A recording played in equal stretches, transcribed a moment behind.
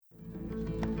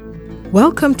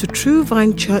Welcome to True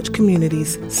Vine Church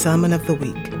Community's Sermon of the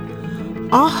Week.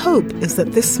 Our hope is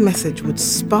that this message would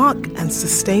spark and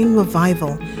sustain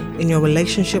revival in your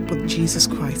relationship with Jesus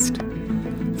Christ.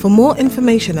 For more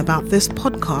information about this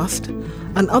podcast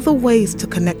and other ways to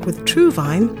connect with True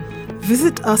Vine,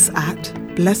 visit us at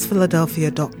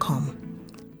blessphiladelphia.com.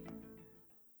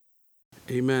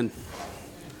 Amen.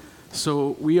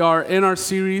 So we are in our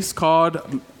series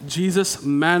called Jesus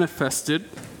Manifested,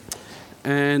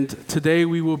 and today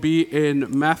we will be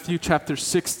in Matthew chapter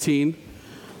 16,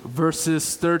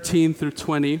 verses 13 through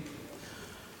 20.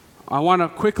 I want to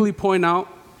quickly point out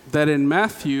that in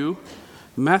Matthew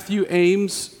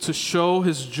aims to show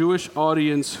his Jewish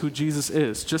audience who Jesus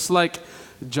is, just like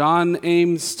John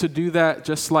aims to do that,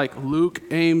 just like Luke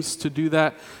aims to do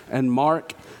that, and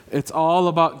Mark. It's all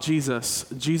about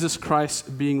Jesus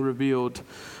Christ being revealed.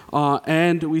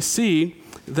 And we see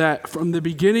that from the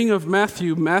beginning of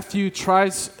Matthew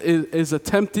is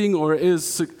attempting, or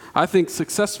is, I think,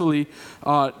 successfully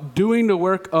doing the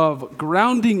work of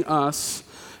grounding us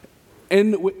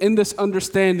in this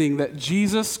understanding that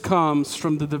Jesus comes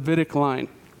from the Davidic line.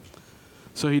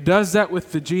 So he does that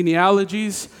with the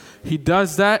genealogies. He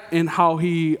does that in how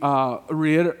he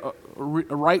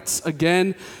writes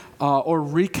again or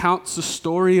recounts the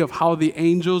story of how the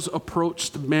angels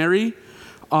approached Mary.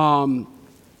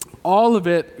 All of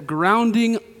it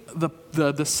grounding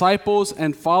the disciples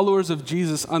and followers of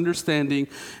Jesus' understanding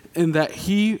in that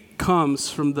he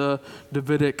comes from the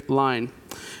Davidic line.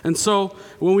 And so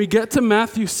when we get to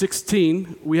Matthew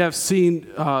 16, we've seen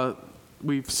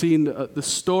the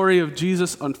story of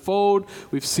Jesus unfold.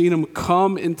 We've seen him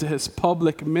come into his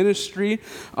public ministry.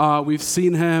 We've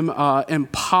seen him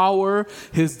empower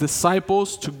his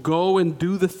disciples to go and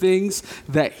do the things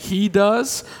that he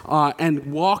does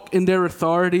and walk in their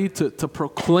authority to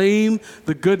proclaim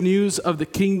the good news of the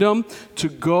kingdom, to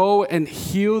go and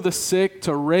heal the sick,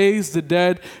 to raise the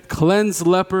dead, cleanse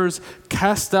lepers,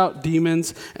 cast out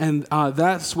demons. And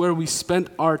that's where we spent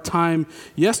our time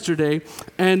yesterday.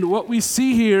 And what we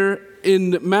see here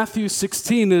in Matthew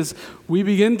 16 is we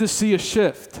begin to see a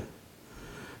shift.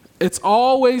 It's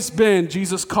always been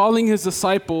Jesus calling his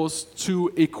disciples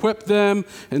to equip them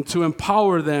and to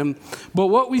empower them. But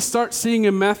what we start seeing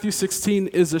in Matthew 16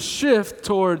 is a shift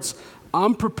towards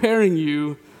I'm preparing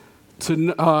you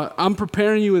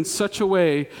in such a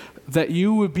way that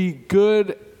you would be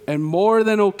good and more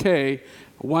than okay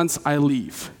once I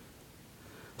leave.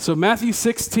 So Matthew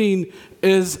 16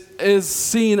 is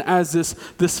seen as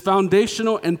this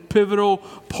foundational and pivotal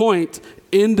point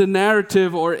in the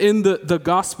narrative or in the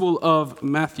Gospel of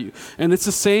Matthew. And it's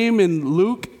the same in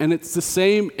Luke, and it's the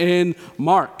same in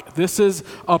Mark. This is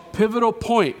a pivotal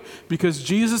point because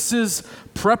Jesus'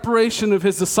 preparation of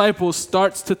his disciples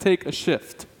starts to take a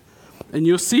shift. And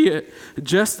you'll see it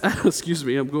just, excuse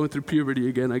me, I'm going through puberty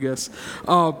again, I guess.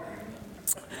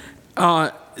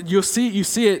 You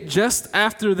see it just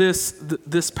after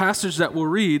this passage that we'll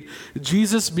read.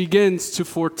 Jesus begins to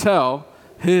foretell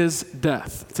his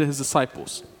death to his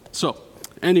disciples. So,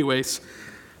 anyways,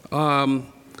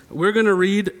 we're going to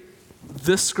read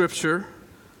this scripture.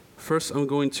 First, I'm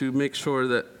going to make sure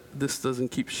that this doesn't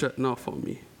keep shutting off on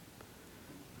me.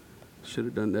 Should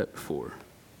have done that before.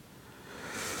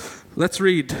 Let's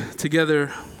read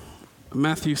together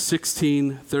Matthew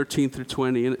 16, 13 through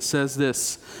 20, and it says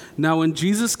this. Now when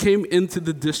Jesus came into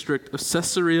the district of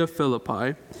Caesarea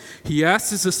Philippi, he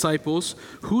asked his disciples,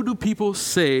 "Who do people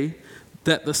say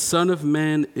that the Son of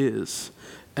Man is?"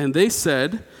 And they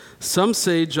said, "Some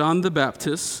say John the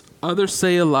Baptist, others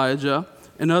say Elijah,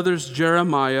 and others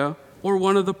Jeremiah or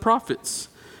one of the prophets."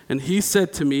 And he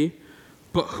said to me,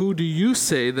 "But who do you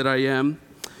say that I am?"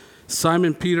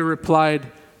 Simon Peter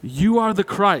replied, "You are the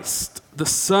Christ, the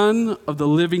Son of the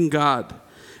living God."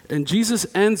 And Jesus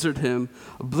answered him,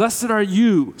 "Blessed are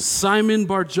you, Simon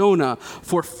Bar-Jonah,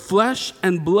 for flesh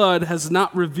and blood has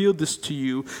not revealed this to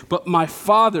you, but my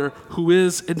Father who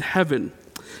is in heaven.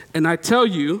 And I tell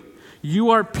you,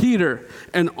 you are Peter,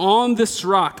 and on this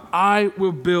rock I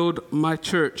will build my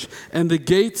church, and the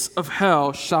gates of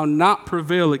hell shall not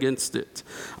prevail against it.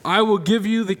 I will give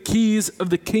you the keys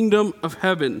of the kingdom of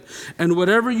heaven, and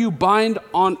whatever you bind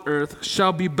on earth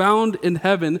shall be bound in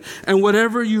heaven, and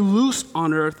whatever you loose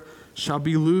on earth shall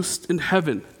be loosed in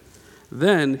heaven."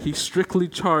 Then he strictly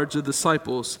charged the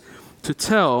disciples to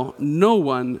tell no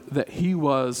one that he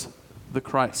was the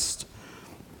Christ.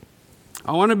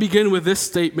 I want to begin with this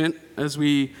statement as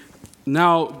we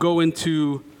now go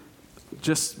into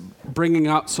just bringing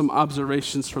out some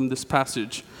observations from this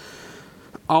passage.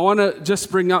 I want to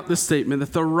just bring out this statement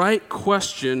that the right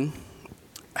question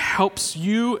helps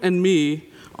you and me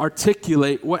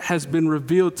articulate what has been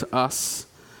revealed to us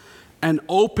and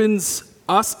opens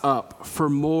us up for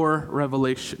more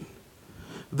revelation.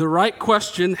 The right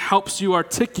question helps you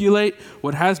articulate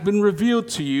what has been revealed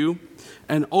to you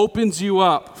and opens you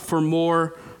up for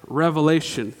more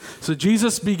revelation. So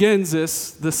Jesus begins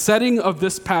this. The setting of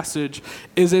this passage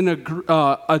is in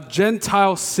a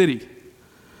Gentile city.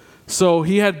 So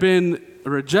he had been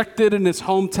rejected in his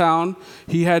hometown.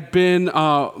 He had been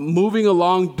moving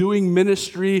along, doing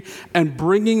ministry and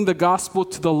bringing the gospel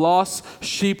to the lost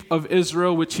sheep of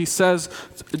Israel, which he says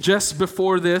just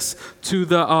before this to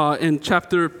the in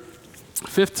chapter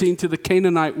 15 to the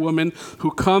Canaanite woman who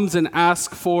comes and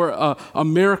asks for a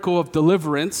miracle of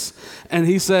deliverance. And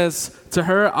he says to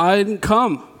her, I didn't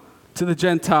come to the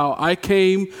Gentile. I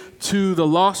came to the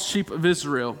lost sheep of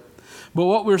Israel. But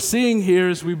what we're seeing here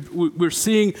is we're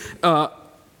seeing a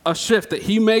shift, that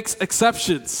he makes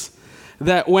exceptions.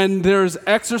 That when there's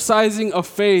exercising of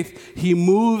faith, he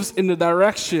moves in the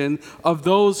direction of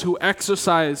those who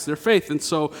exercise their faith. And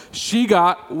so she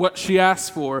got what she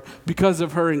asked for because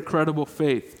of her incredible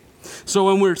faith. So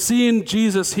when we're seeing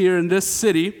Jesus here in this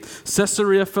city,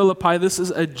 Caesarea Philippi, this is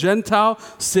a Gentile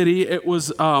city. It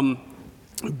was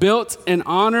built in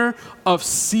honor of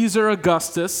Caesar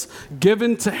Augustus,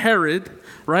 given to Herod,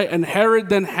 right? And Herod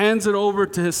then hands it over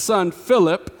to his son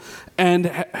Philip, and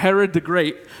Herod the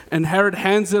Great. And Herod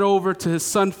hands it over to his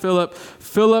son Philip.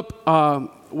 Philip,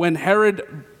 when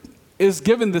Herod is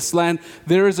given this land,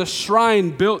 there is a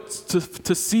shrine built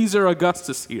to Caesar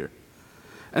Augustus here.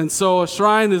 And so a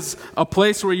shrine is a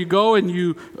place where you go and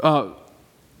you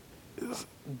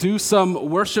do some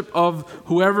worship of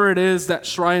whoever it is that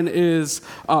shrine is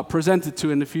presented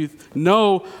to. And if you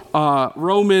know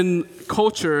Roman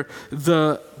culture,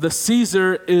 the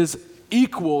Caesar is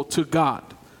equal to God.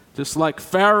 Just like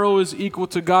Pharaoh is equal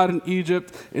to God in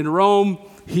Egypt, in Rome,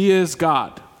 he is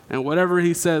God. And whatever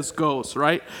he says goes,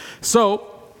 right?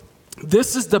 So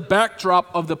this is the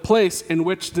backdrop of the place in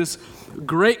which this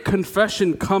great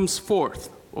confession comes forth,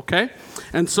 okay?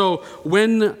 And so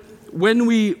when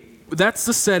that's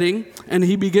the setting, and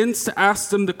he begins to ask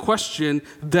them the question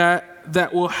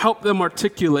that will help them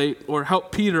articulate, or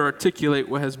help Peter articulate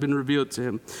what has been revealed to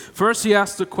him. First, he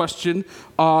asks the question,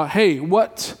 hey,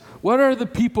 what are the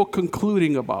people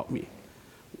concluding about me?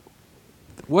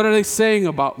 What are they saying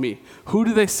about me? Who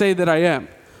do they say that I am?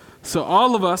 So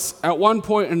all of us, at one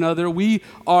point or another, we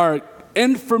are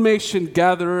information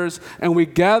gatherers, and we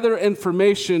gather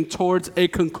information towards a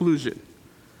conclusion.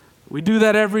 We do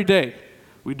that every day.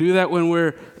 We do that when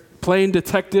we're playing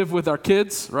detective with our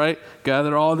kids, right?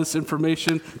 Gather all this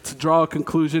information to draw a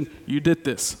conclusion. You did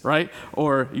this, right?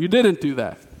 Or you didn't do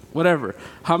that. Whatever.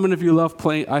 How many of you love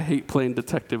playing? I hate playing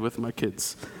detective with my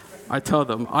kids. I tell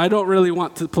them, I don't really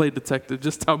want to play detective.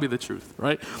 Just tell me the truth,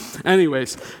 right?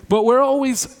 Anyways, but we're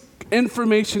always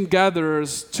information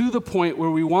gatherers to the point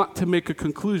where we want to make a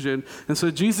conclusion. And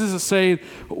so Jesus is saying,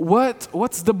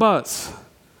 what's the buzz?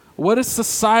 What is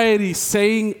society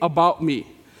saying about me?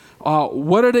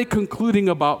 What are they concluding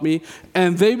about me?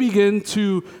 And they begin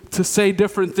to say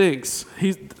different things.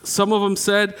 Some of them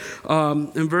said,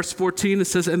 in verse 14, it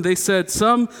says, and they said,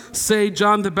 some say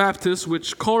John the Baptist,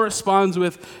 which corresponds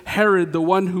with Herod, the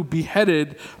one who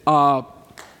beheaded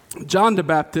John the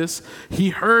Baptist. He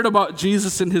heard about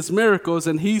Jesus and his miracles,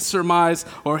 and he surmised,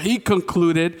 or he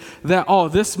concluded that,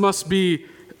 this must be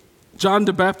John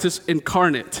the Baptist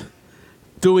incarnate,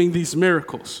 doing these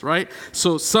miracles, right?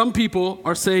 So some people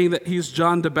are saying that he's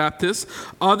John the Baptist.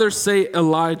 Others say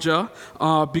Elijah,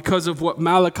 because of what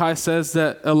Malachi says,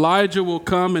 that Elijah will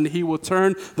come and he will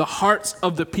turn the hearts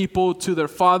of the people to their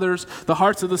fathers, the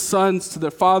hearts of the sons to their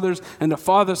fathers, and the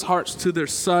fathers' hearts to their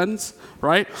sons,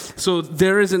 right? So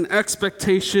there is an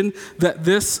expectation that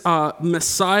this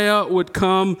Messiah would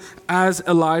come as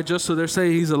Elijah. So they're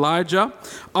saying he's Elijah.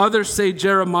 Others say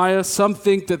Jeremiah. Some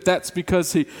think that that's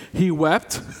because he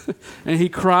wept and he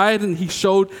cried and he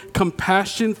showed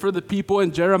compassion for the people.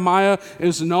 And Jeremiah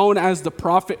is known as the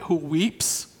prophet who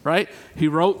weeps, right? He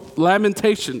wrote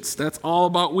Lamentations. That's all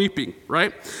about weeping,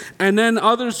 right? And then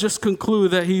others just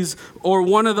conclude that he's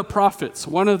one of the prophets,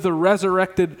 one of the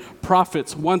resurrected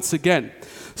prophets once again.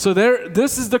 So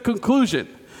this is the conclusion.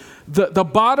 The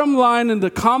bottom line and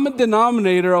the common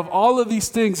denominator of all of these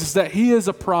things is that he is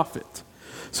a prophet.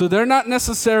 So they're not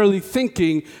necessarily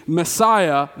thinking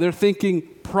Messiah, they're thinking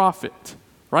prophet,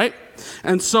 right?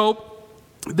 And so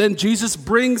then Jesus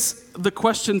brings the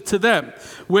question to them,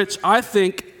 which I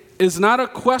think is not a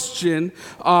question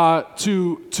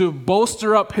to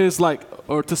bolster up his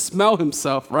or to smell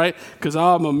himself, right? Because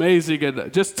I'm amazing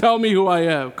and just tell me who I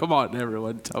am. Come on,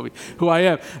 everyone, tell me who I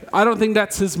am. I don't think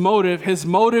that's his motive. His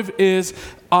motive is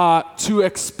to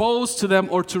expose to them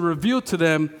or to reveal to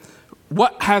them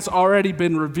what has already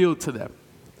been revealed to them.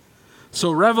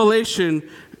 So revelation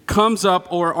comes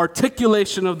up, or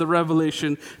articulation of the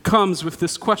revelation comes with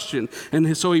this question.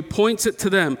 And so he points it to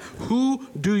them. Who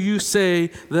do you say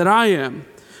that I am?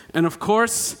 And of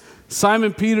course,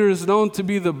 Simon Peter is known to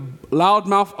be the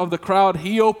loudmouth of the crowd.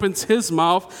 He opens his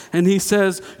mouth and he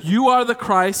says, you are the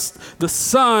Christ, the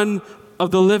Son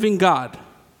of the living God.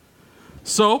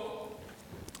 So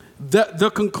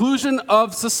the conclusion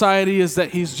of society is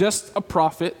that he's just a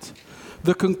prophet.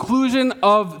 The conclusion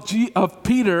of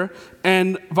Peter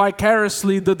and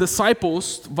vicariously the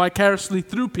disciples, vicariously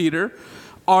through Peter,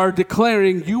 are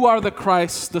declaring, you are the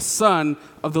Christ, the Son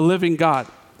of the living God.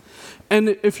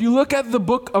 And if you look at the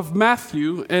book of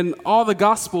Matthew and all the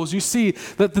Gospels, you see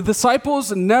that the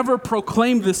disciples never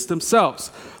proclaimed this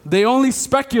themselves. They only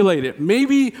speculated.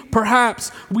 Maybe,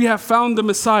 perhaps, we have found the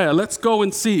Messiah. Let's go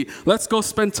and see. Let's go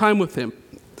spend time with him.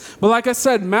 But like I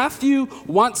said, Matthew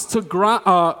wants to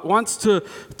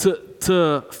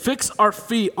fix our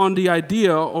feet on the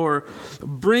idea, or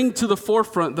bring to the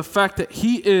forefront the fact that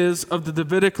he is of the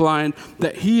Davidic line,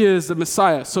 that he is the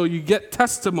Messiah. So you get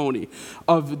testimony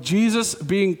of Jesus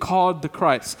being called the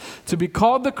Christ. To be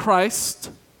called the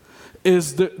Christ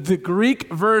is the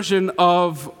Greek version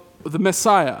of the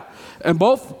Messiah. And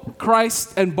both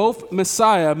Christ and both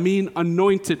Messiah mean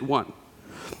anointed one.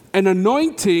 An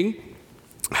anointing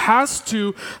has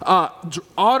to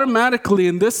automatically,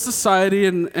 in this society,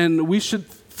 and we should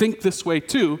think this way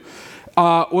too,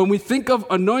 when we think of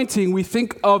anointing, we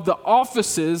think of the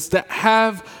offices that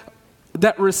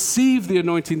receive the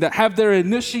anointing, that have their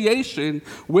initiation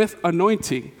with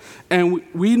anointing. And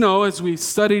we know, as we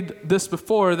studied this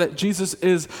before, that Jesus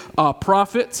is a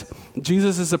prophet,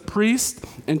 Jesus is a priest,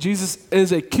 and Jesus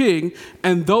is a king,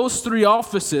 and those three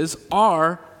offices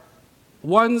are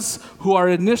ones who are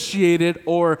initiated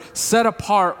or set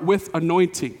apart with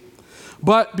anointing.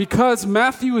 But because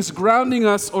Matthew is grounding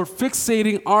us or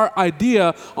fixating our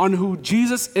idea on who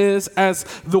Jesus is as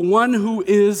the one who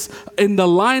is in the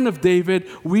line of David,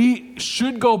 we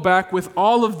should go back with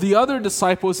all of the other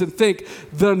disciples and think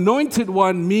the anointed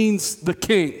one means the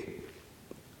king.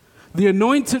 The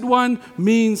anointed one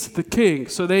means the king.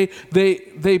 So they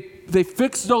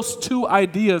fix those two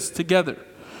ideas together.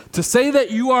 To say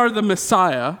that you are the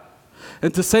Messiah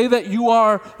and to say that you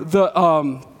are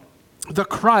the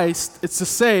Christ, it's to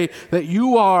say that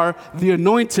you are the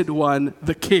anointed one,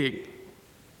 the king.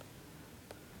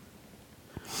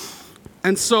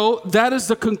 And so that is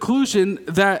the conclusion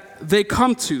that they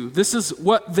come to. This is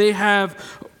what they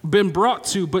have been brought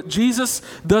to, but Jesus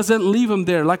doesn't leave them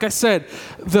there. Like I said,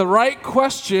 the right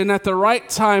question at the right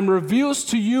time reveals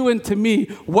to you and to me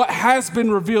what has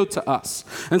been revealed to us.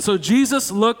 And so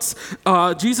Jesus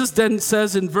then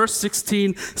says in verse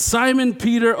 16,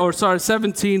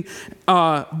 17,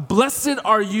 blessed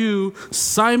are you,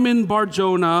 Simon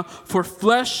Bar-Jonah, for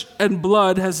flesh and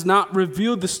blood has not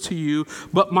revealed this to you,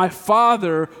 but my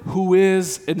Father who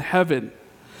is in heaven.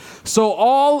 So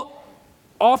all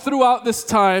throughout this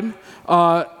time,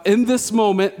 in this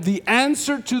moment, the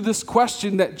answer to this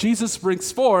question that Jesus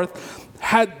brings forth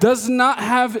does not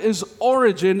have its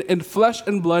origin in flesh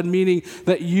and blood, meaning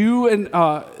that you and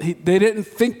they didn't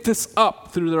think this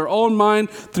up through their own mind,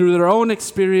 through their own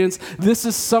experience. This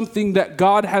is something that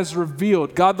God has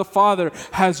revealed. God the Father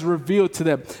has revealed to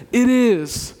them. It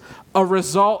is a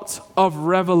result of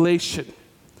revelation.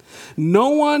 No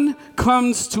one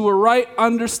comes to a right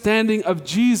understanding of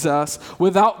Jesus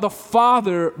without the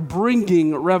Father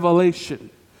bringing revelation.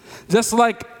 Just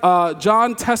like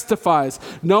John testifies,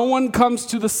 no one comes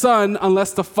to the Son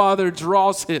unless the Father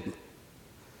draws him.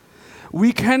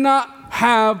 We cannot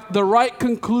have the right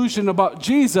conclusion about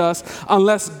Jesus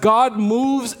unless God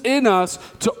moves in us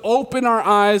to open our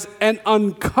eyes and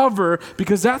uncover,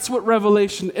 because that's what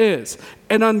revelation is,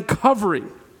 an uncovering,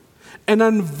 an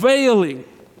unveiling.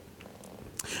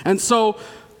 And so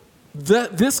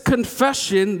this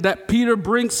confession that Peter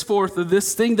brings forth, of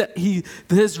this thing that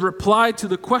his reply to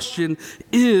the question,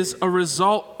 is a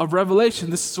result of revelation.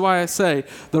 This is why I say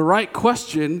the right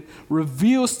question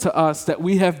reveals to us that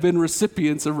we have been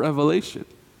recipients of revelation,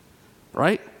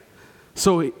 right?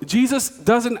 So Jesus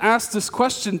doesn't ask this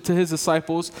question to his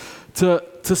disciples to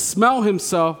smell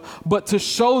himself, but to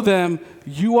show them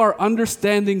you are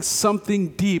understanding something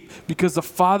deep because the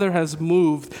Father has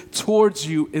moved towards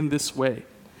you in this way.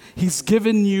 He's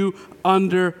given you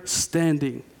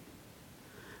understanding.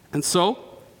 And so,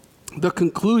 the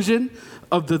conclusion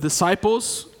of the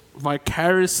disciples,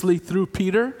 vicariously through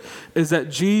Peter, is that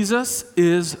Jesus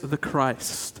is the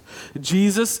Christ.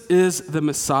 Jesus is the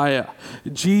Messiah.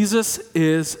 Jesus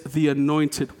is the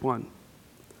Anointed One.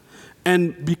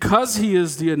 And because he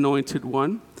is the Anointed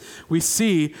One, we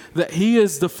see that he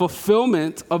is the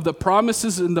fulfillment of the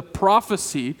promises in the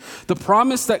prophecy, the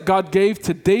promise that God gave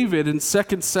to David in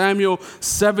 2 Samuel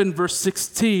 7 verse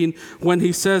 16, when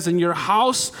he says, "And your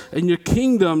house and your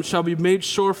kingdom shall be made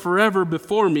sure forever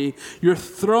before me. Your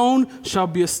throne shall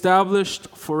be established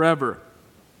forever."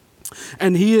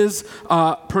 And he is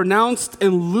pronounced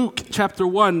in Luke chapter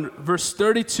 1, verse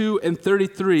 32 and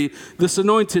 33, this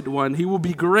Anointed One. He will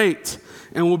be great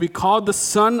and will be called the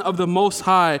Son of the Most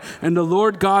High, and the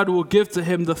Lord God will give to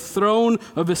him the throne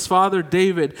of his father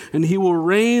David, and he will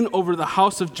reign over the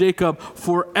house of Jacob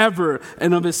forever,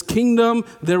 and of his kingdom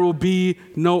there will be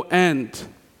no end.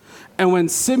 And when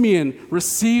Simeon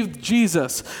received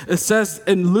Jesus, it says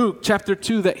in Luke chapter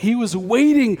 2 that he was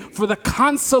waiting for the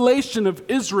consolation of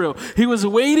Israel. He was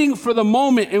waiting for the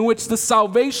moment in which the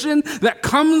salvation that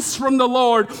comes from the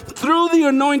Lord through the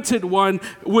Anointed One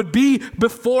would be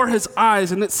before his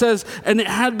eyes. And it says, and it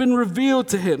had been revealed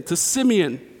to him, to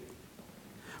Simeon,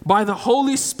 by the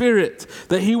Holy Spirit,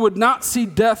 that he would not see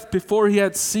death before he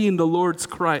had seen the Lord's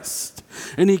Christ.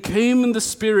 And he came in the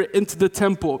Spirit into the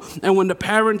temple. And when the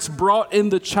parents brought in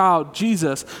the child,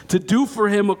 Jesus, to do for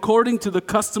him according to the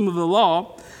custom of the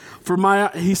law,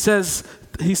 he says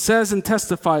and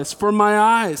testifies, "For my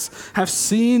eyes have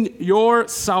seen your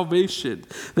salvation,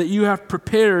 that you have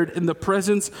prepared in the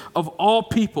presence of all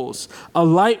peoples, a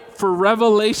light for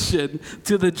revelation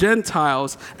to the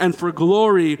Gentiles and for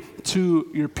glory to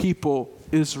your people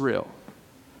Israel."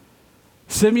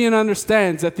 Simeon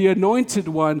understands that the Anointed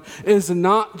One is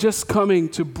not just coming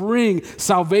to bring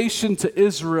salvation to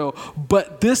Israel,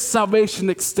 but this salvation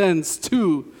extends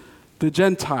to the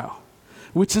Gentile.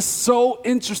 Which is so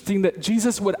interesting that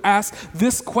Jesus would ask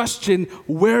this question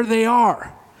where they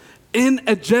are, in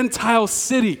a Gentile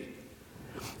city.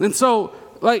 And so,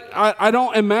 I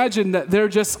don't imagine that they're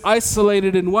just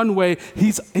isolated in one way.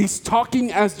 He's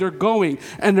talking as they're going,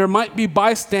 and there might be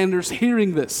bystanders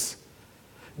hearing this.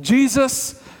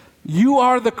 Jesus, you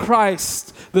are the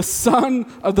Christ, the Son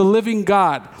of the living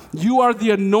God. You are the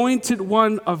Anointed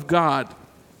One of God.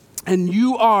 And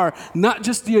you are not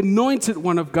just the Anointed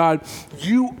One of God,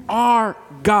 you are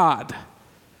God.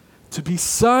 To be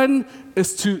Son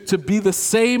is to be the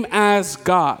same as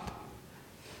God.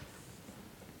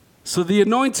 So the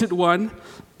Anointed One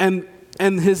and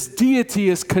his deity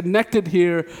is connected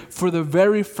here for the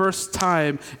very first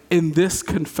time in this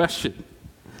confession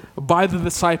by the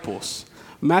disciples.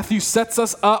 Matthew sets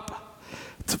us up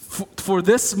for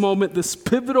this moment, this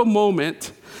pivotal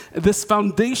moment, this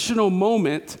foundational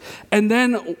moment, and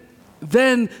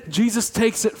then Jesus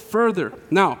takes it further.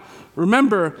 Now,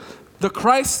 remember, the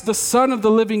Christ, the Son of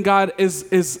the living God,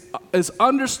 is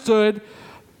understood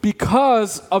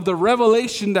because of the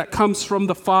revelation that comes from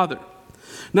the Father.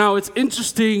 Now, it's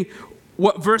interesting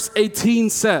what verse 18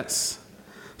 says.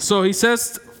 So he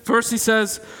says,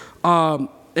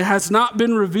 it has not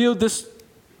been revealed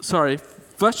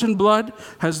flesh and blood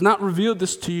has not revealed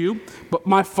this to you, but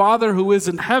my Father who is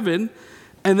in heaven.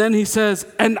 And then he says,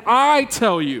 and I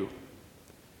tell you.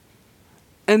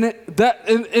 And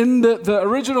in the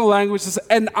original language, it says,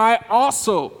 and I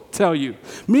also tell you.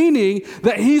 Meaning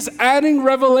that he's adding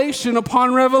revelation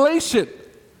upon revelation.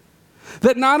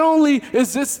 That not only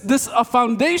is this a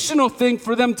foundational thing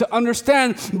for them to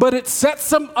understand, but it sets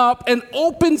them up and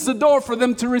opens the door for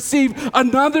them to receive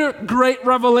another great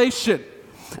revelation.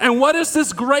 And what is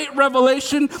this great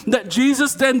revelation that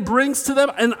Jesus then brings to them?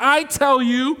 And I tell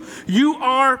you, you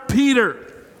are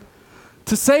Peter.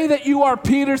 To say that you are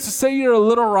Peter is to say you're a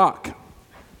little rock.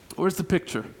 Where's the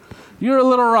picture? You're a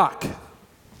little rock.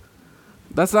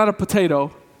 That's not a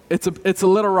potato. It's a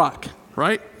little rock,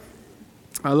 right?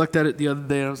 I looked at it the other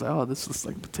day and I was like, oh, this looks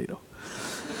like a potato.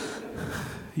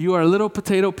 You are a little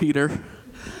potato Peter.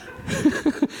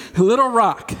 A little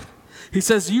rock. He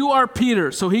says, you are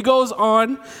Peter. So he goes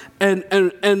on and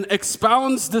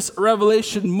expounds this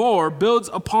revelation more, builds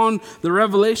upon the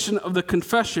revelation of the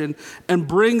confession, and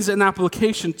brings an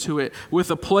application to it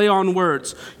with a play on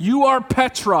words. You are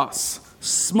Petros,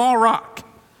 small rock.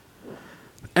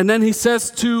 And then he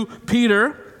says to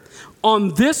Peter,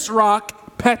 on this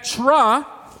rock, Petra.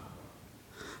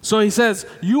 So he says,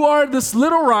 you are this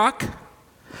little rock,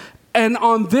 and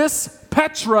on this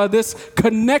Petra, this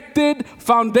connected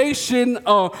foundation,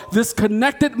 this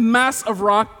connected mass of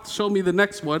rock. Show me the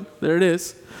next one. There it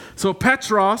is. So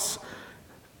Petros,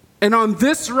 and on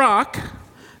this rock,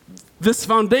 this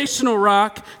foundational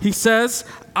rock, he says,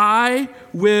 I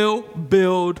will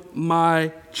build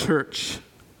my church.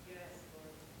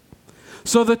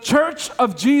 So the church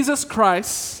of Jesus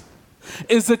Christ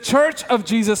is the church of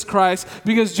Jesus Christ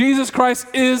because Jesus Christ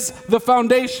is the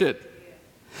foundation.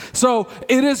 So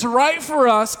it is right for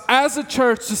us as a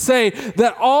church to say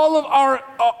that all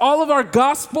of our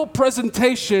gospel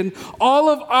presentation, all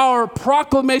of our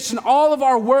proclamation, all of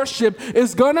our worship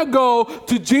is going to go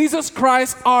to Jesus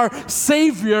Christ, our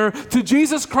Savior, to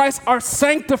Jesus Christ, our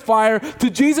sanctifier, to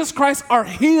Jesus Christ, our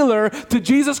healer, to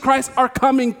Jesus Christ, our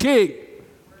coming King.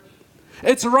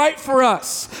 It's right for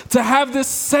us to have this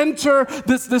center,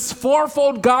 this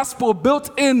fourfold gospel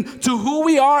built into who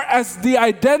we are as the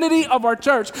identity of our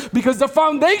church, because the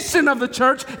foundation of the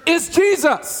church is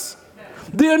Jesus,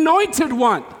 the anointed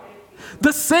one,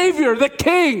 the Savior, the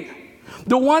King,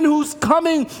 the one who's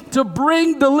coming to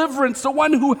bring deliverance, the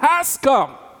one who has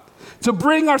come to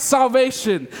bring our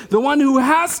salvation, the one who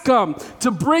has come to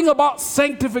bring about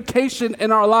sanctification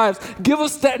in our lives. Give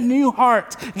us that new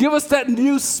heart. Give us that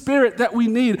new spirit that we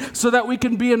need so that we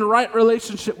can be in right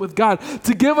relationship with God.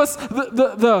 To give us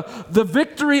the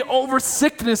victory over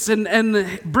sickness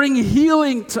and bring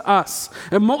healing to us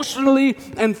emotionally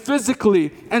and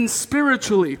physically and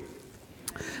spiritually.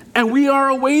 And we are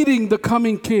awaiting the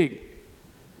coming King.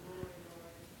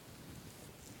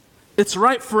 It's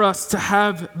right for us to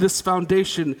have this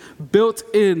foundation built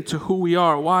into who we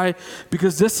are. Why?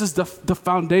 Because this is the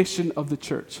foundation of the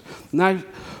church. And I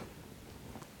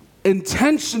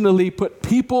intentionally put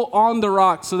people on the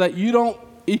rock so that you don't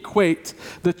equate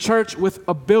the church with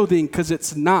a building, because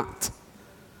it's not.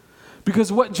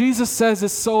 Because what Jesus says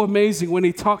is so amazing when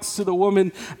he talks to the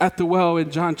woman at the well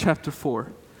in John chapter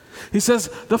 4. He says,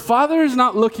 the Father is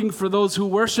not looking for those who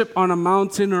worship on a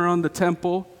mountain or on the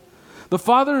temple. The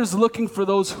Father is looking for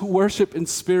those who worship in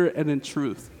spirit and in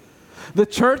truth. The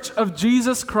church of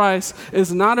Jesus Christ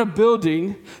is not a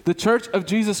building. The church of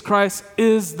Jesus Christ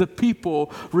is the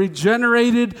people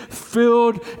regenerated,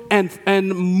 filled, and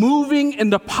moving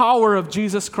in the power of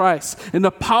Jesus Christ, in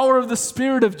the power of the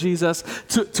Spirit of Jesus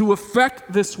to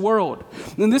affect this world.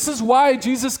 And this is why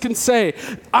Jesus can say,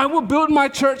 I will build my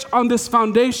church on this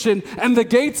foundation, and the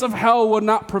gates of hell will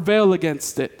not prevail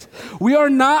against it. We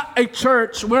are not a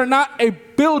church. We're not a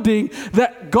building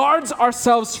that guards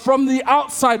ourselves from the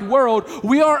outside world.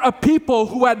 We are a people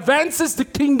who advances the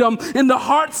kingdom in the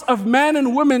hearts of men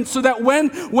and women so that when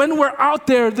we're out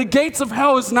there, the gates of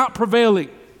hell is not prevailing.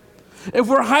 If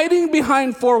we're hiding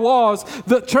behind four walls,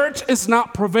 the church is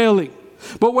not prevailing.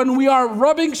 But when we are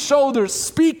rubbing shoulders,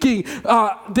 speaking,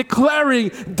 declaring,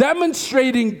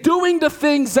 demonstrating, doing the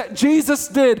things that Jesus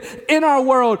did in our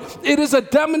world, it is a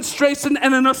demonstration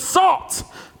and an assault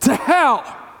to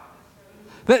hell.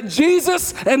 That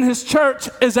Jesus and his church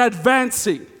is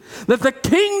advancing. That the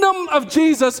kingdom of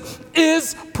Jesus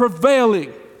is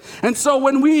prevailing. And so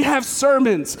when we have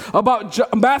sermons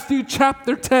about Matthew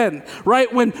chapter 10,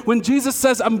 right? When Jesus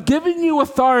says, I'm giving you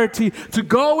authority to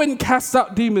go and cast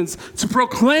out demons, to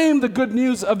proclaim the good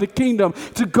news of the kingdom,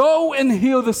 to go and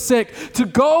heal the sick, to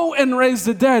go and raise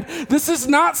the dead. This is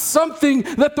not something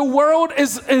that the world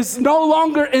is no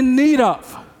longer in need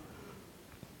of.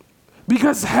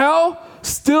 Because hell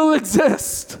still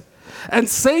exists, and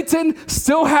Satan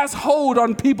still has hold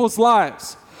on people's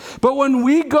lives. But when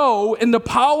we go in the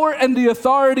power and the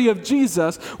authority of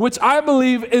Jesus, which I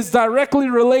believe is directly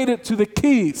related to the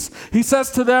keys, he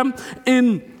says to them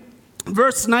in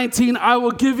verse 19, I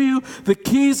will give you the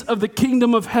keys of the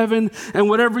kingdom of heaven, and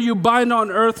whatever you bind on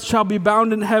earth shall be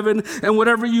bound in heaven, and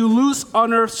whatever you loose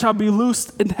on earth shall be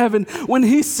loosed in heaven. When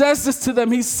he says this to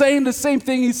them, he's saying the same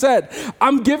thing he said.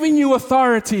 I'm giving you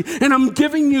authority, and I'm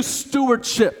giving you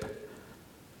stewardship.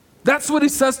 That's what he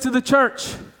says to the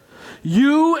church.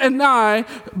 You and I,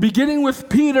 beginning with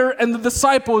Peter and the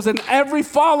disciples and every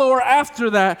follower after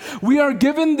that, we are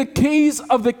given the keys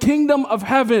of the kingdom of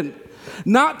heaven.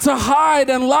 Not to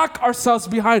hide and lock ourselves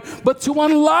behind, but to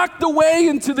unlock the way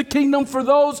into the kingdom for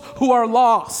those who are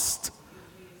lost.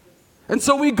 And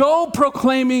so we go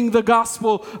proclaiming the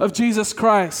gospel of Jesus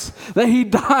Christ, that he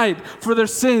died for their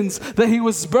sins, that he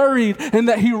was buried, and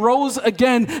that he rose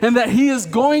again, and that he is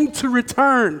going to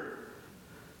return.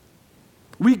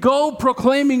 We go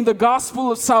proclaiming the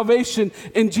gospel of salvation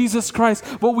in Jesus Christ,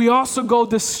 but we also go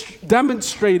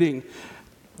demonstrating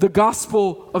the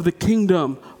gospel of the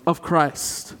kingdom of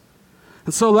Christ.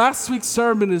 And so last week's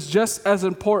sermon is just as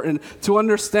important to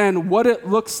understand what it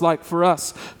looks like for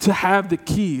us to have the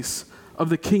keys of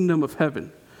the kingdom of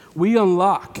heaven. We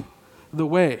unlock the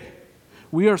way.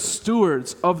 We are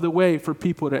stewards of the way for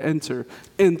people to enter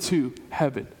into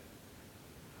heaven.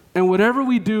 and whatever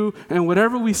we do and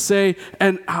whatever we say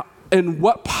and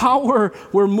what power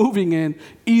we're moving in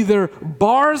either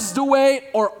bars the way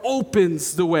or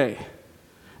opens the way.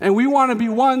 And we want to be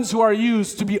ones who are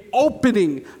used to be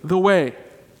opening the way.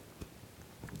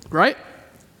 Right?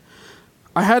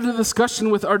 I had a discussion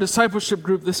with our discipleship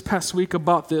group this past week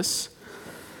about this,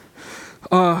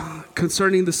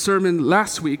 concerning the sermon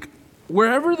last week.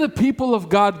 Wherever the people of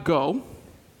God go,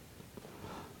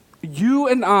 you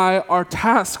and I are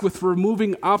tasked with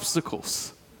removing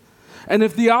obstacles. And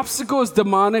if the obstacle is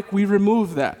demonic, we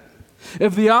remove that.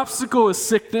 If the obstacle is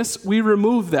sickness, we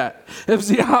remove that. If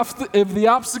the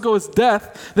obstacle is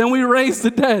death, then we raise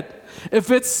the dead.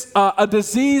 If it's a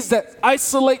disease that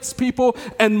isolates people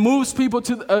and moves people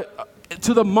to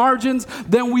the margins,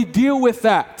 then we deal with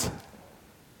that.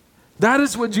 That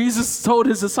is what Jesus told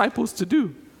his disciples to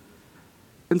do.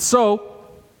 And so,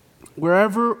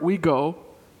 wherever we go,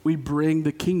 we bring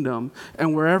the kingdom.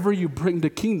 And wherever you bring the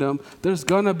kingdom, there's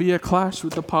going to be a clash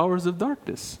with the powers of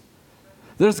darkness.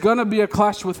 There's going to be a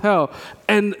clash with hell.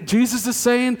 And Jesus is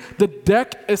saying the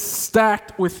deck is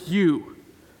stacked with you.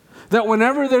 That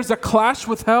whenever there's a clash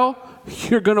with hell,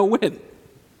 you're going to win.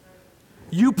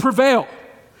 You prevail.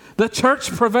 The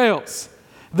church prevails.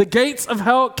 The gates of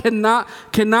hell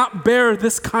cannot bear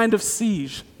this kind of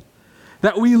siege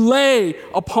that we lay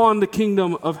upon the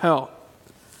kingdom of hell.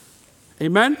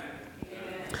 Amen?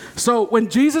 So when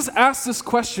Jesus asked this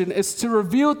question, it's to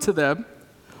reveal to them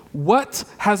what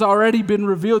has already been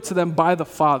revealed to them by the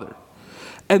Father.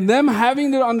 And them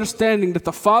having the understanding that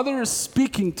the Father is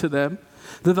speaking to them,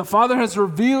 that the Father has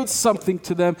revealed something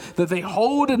to them that they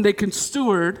hold and they can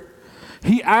steward,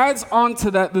 he adds on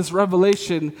to that this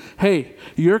revelation, hey,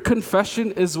 your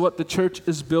confession is what the church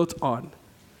is built on.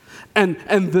 And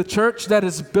the church that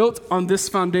is built on this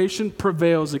foundation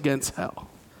prevails against hell.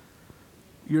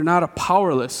 You're not a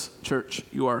powerless church.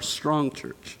 You are a strong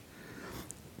church.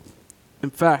 In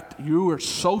fact, you are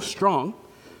so strong,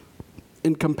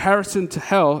 in comparison to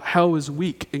hell, hell is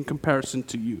weak in comparison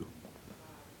to you.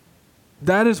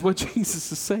 That is what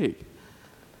Jesus is saying.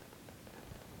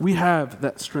 We have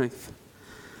that strength.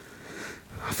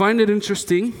 I find it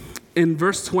interesting in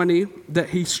verse 20 that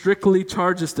he strictly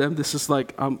charges them. This is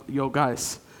like, yo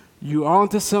guys, you are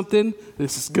onto something.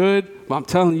 This is good, but I'm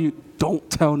telling you, don't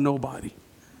tell nobody.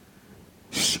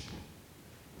 Shh.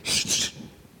 Shh.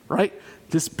 Right?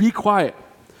 Just be quiet.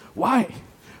 Why?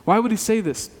 Why would he say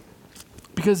this?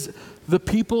 Because the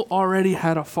people already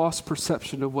had a false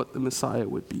perception of what the Messiah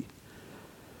would be.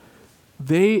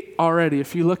 They already,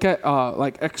 if you look at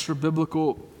like extra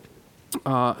biblical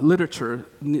literature,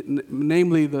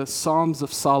 namely the Psalms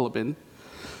of Solomon,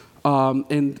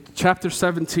 in chapter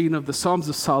 17 of the Psalms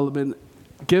of Solomon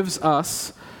gives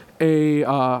us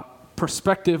a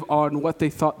perspective on what they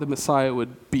thought the Messiah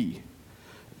would be.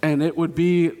 And it would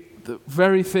be the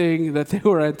very thing that they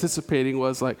were anticipating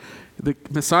was like, the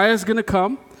Messiah is going to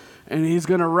come, and he's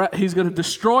going to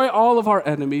destroy all of our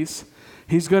enemies.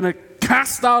 He's going to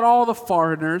cast out all the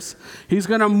foreigners. He's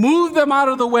going to move them out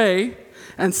of the way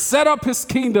and set up his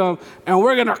kingdom, and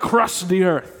we're going to crush the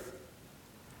earth.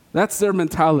 That's their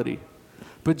mentality.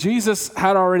 But Jesus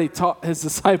had already taught his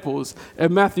disciples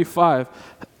in Matthew 5,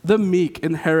 the meek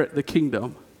inherit the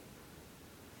kingdom.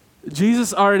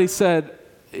 Jesus already said,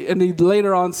 and he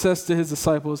later on says to his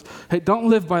disciples, hey, don't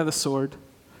live by the sword,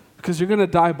 because you're going to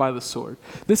die by the sword.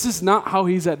 This is not how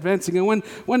he's advancing. And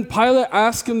when Pilate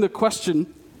asked him the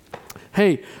question,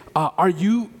 hey, are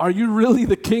you really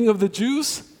the king of the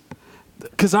Jews?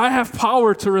 Because I have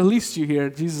power to release you here.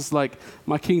 Jesus is like,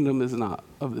 my kingdom is not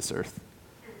of this earth.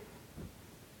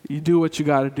 You do what you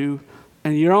got to do,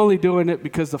 and you're only doing it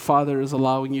because the Father is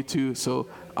allowing you to, so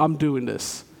I'm doing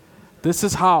this. This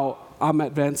is how I'm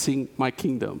advancing my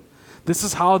kingdom. This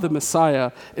is how the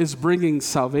Messiah is bringing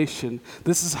salvation.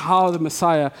 This is how the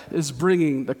Messiah is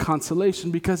bringing the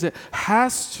consolation, because it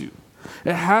has to.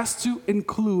 It has to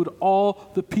include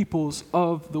all the peoples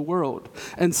of the world.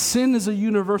 And sin is a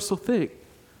universal thing.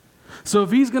 So if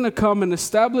he's going to come and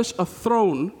establish a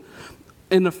throne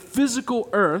in a physical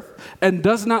earth and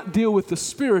does not deal with the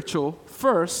spiritual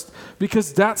first,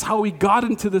 because that's how he got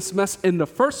into this mess in the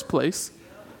first place,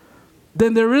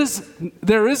 then there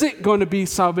isn't going to be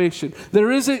salvation.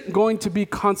 There isn't going to be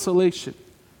consolation.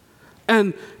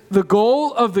 And the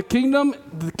goal of the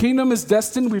kingdom is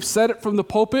destined, we've said it from the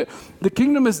pulpit, the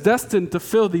kingdom is destined to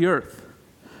fill the earth.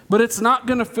 But it's not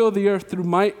going to fill the earth through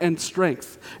might and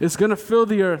strength. It's going to fill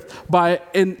the earth by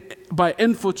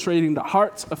infiltrating the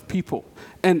hearts of people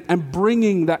and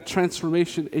bringing that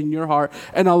transformation in your heart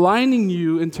and aligning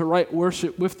you into right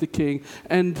worship with the King.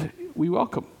 And we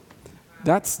welcome.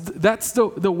 That's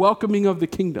the welcoming of the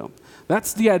kingdom.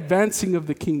 That's the advancing of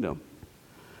the kingdom.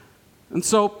 And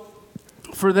so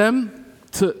for them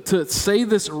to say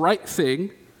this right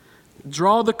thing,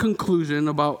 draw the conclusion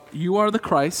about you are the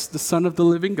Christ, the Son of the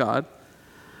living God,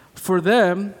 for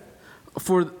them,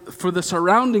 for the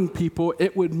surrounding people,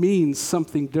 it would mean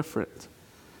something different.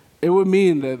 It would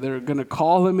mean that they're going to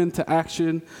call him into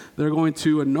action. They're going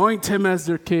to anoint him as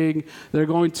their king. They're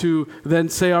going to then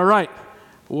say, all right,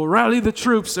 we'll rally the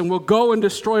troops and we'll go and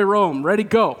destroy Rome. Ready,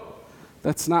 go.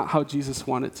 That's not how Jesus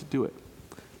wanted to do it,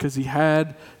 because he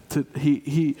had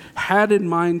in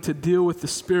mind to deal with the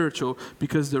spiritual,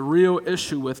 because the real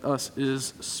issue with us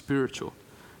is spiritual.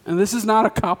 And this is not a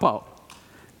cop-out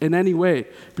in any way,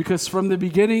 because from the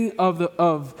beginning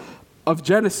of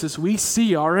Genesis, we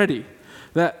see already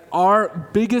that our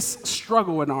biggest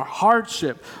struggle and our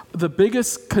hardship, the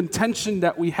biggest contention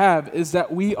that we have is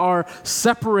that we are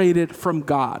separated from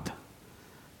God.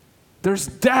 There's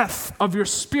death of your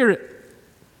spirit,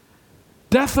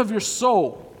 death of your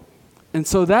soul. And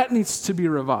so that needs to be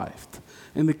revived.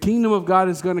 And the kingdom of God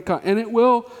is going to come. And it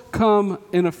will come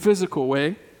in a physical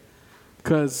way,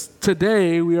 because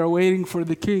today we are waiting for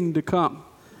the king to come.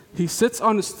 He sits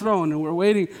on his throne and we're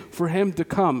waiting for him to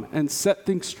come and set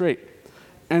things straight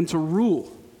and to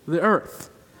rule the earth.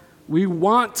 We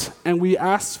want and we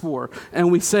ask for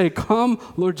and we say, come,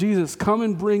 Lord Jesus, come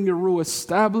and bring your rule.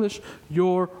 Establish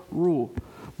your rule.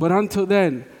 But until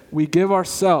then, we give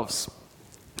ourselves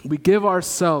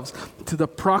to the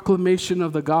proclamation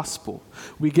of the gospel.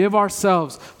 We give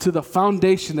ourselves to the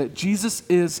foundation that Jesus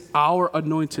is our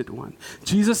anointed one.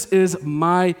 Jesus is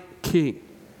my king.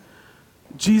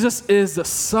 Jesus is the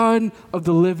Son of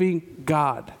the living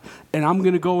God. And I'm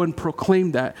going to go and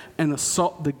proclaim that and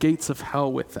assault the gates of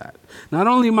hell with that. Not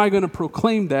only am I going to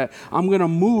proclaim that, I'm going to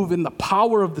move in the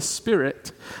power of the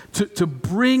Spirit to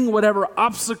bring whatever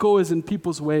obstacle is in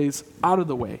people's ways out of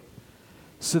the way,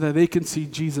 so that they can see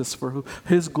Jesus for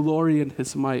his glory and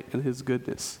his might and his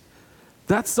goodness.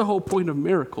 That's the whole point of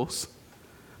miracles.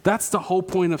 That's the whole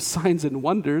point of signs and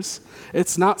wonders.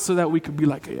 It's not so that we could be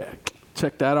like, yeah,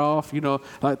 check that off,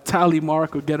 like tally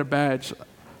mark or get a badge.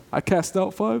 I cast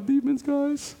out 5 demons,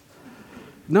 guys.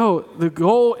 No, the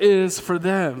goal is for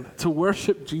them to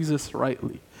worship Jesus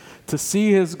rightly, to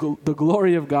see the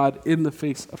glory of God in the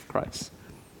face of Christ.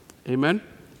 Amen?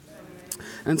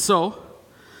 And so,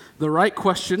 the right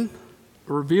question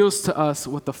reveals to us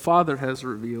what the Father has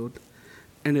revealed,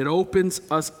 and it opens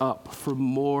us up for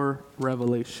more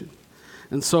revelation.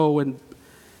 And so when,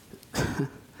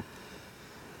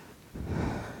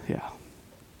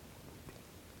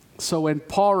 So when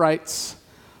Paul writes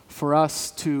for us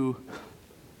to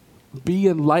be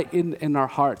enlightened in our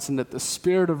hearts and that the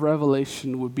spirit of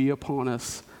revelation would be upon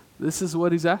us, this is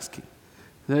what he's asking.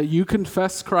 That you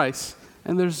confess Christ,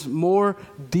 and there's more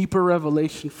deeper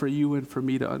revelation for you and for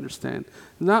me to understand.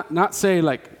 Not say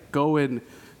like go and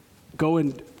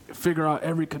figure out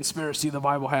every conspiracy the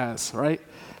Bible has, right?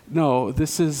 No,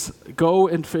 this is go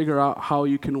and figure out how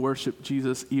you can worship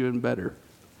Jesus even better.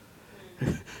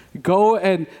 Go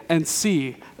and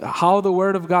see how the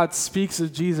Word of God speaks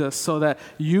of Jesus so that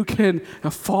you can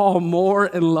fall more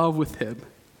in love with him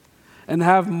and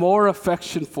have more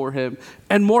affection for him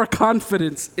and more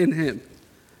confidence in him.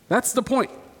 That's the point.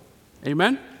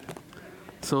 Amen?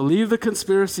 So leave the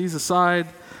conspiracies aside,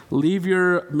 leave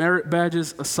your merit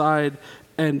badges aside,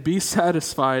 and be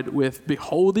satisfied with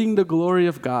beholding the glory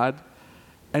of God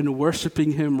and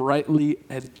worshiping him rightly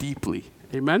and deeply.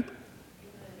 Amen?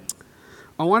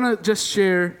 I want to just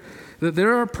share that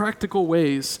there are practical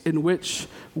ways in which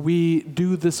we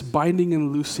do this binding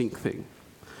and loosing thing.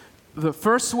 The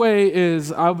first way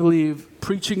is, I believe,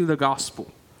 preaching the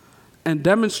gospel and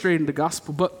demonstrating the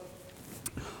gospel, but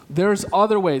there's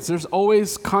other ways. There's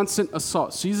always constant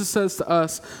assault. Jesus says to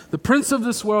us, the prince of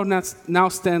this world now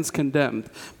stands condemned,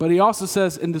 but he also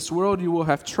says, in this world you will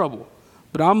have trouble,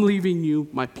 but I'm leaving you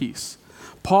my peace.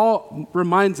 Paul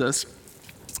reminds us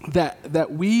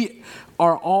that we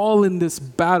are all in this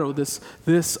battle, this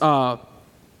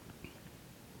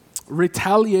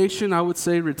retaliation, I would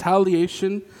say,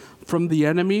 retaliation from the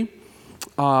enemy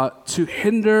to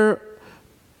hinder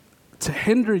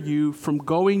you from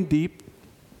going deep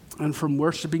and from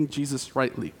worshiping Jesus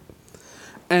rightly.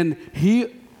 And he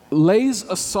lays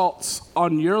assaults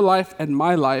on your life and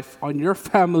my life, on your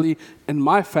family and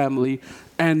my family,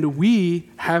 and we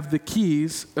have the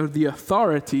keys or the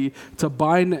authority to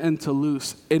bind and to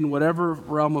loose in whatever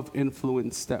realm of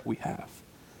influence that we have.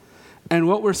 And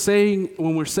what we're saying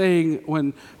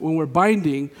when we're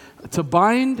binding, to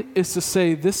bind is to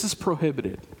say this is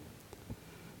prohibited.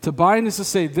 To bind is to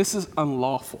say this is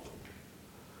unlawful.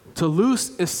 To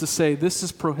loose is to say this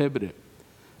is prohibited.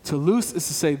 To loose is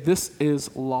to say this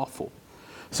is lawful.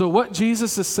 So what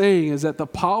Jesus is saying is that the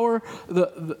power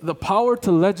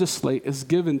to legislate is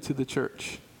given to the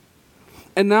church.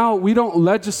 And now we don't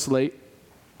legislate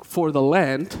for the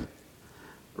land,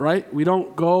 right? We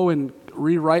don't go and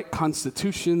rewrite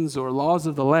constitutions or laws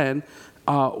of the land.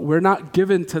 We're not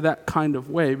given to that kind of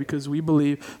way because we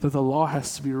believe that the law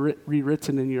has to be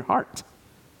rewritten in your heart.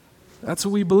 That's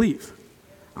what we believe.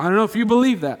 I don't know if you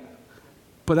believe that,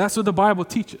 but that's what the Bible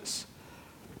teaches.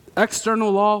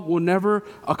 External law will never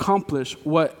accomplish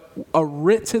what a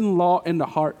written law in the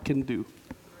heart can do,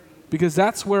 because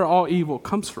that's where all evil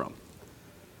comes from,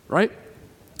 right?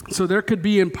 So there could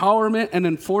be empowerment and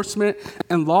enforcement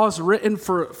and laws written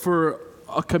for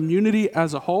a community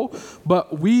as a whole,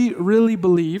 but we really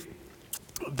believe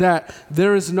that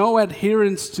there is no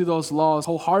adherence to those laws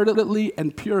wholeheartedly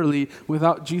and purely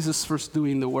without Jesus first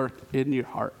doing the work in your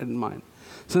heart and mind.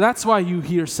 So that's why you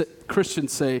hear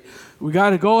Christians say, we got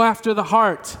to go after the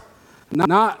heart,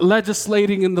 not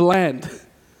legislating in the land.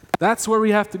 That's where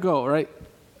we have to go, right?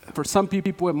 For some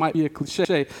people, it might be a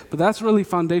cliche, but that's really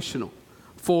foundational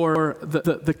for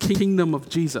the kingdom of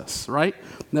Jesus, right?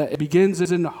 That it begins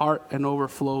in the heart and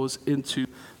overflows into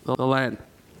the land.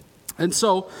 And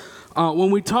so when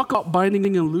we talk about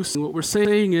binding and loosing, what we're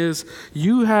saying is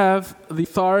you have the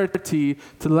authority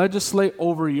to legislate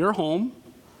over your home,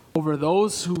 over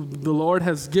those who the Lord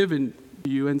has given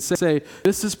you, and say,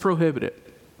 this is prohibited.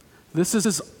 This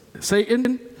is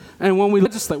Satan. And when we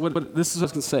legislate, this is what I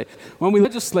was going to say. When we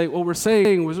legislate, what we're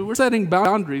saying is we're setting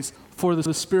boundaries for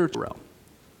the spiritual realm.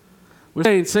 We're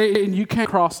saying, Satan, you can't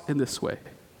cross in this way.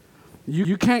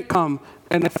 You can't come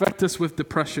and affect us with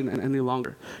depression any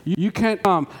longer. You can't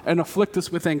come and afflict us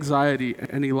with anxiety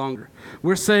any longer.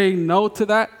 We're saying no to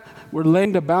that. We're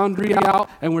laying the boundary out,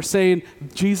 and we're saying,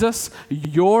 Jesus,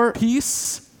 your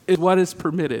peace is what is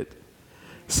permitted.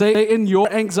 Satan,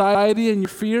 your anxiety and your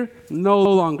fear, no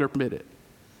longer permitted.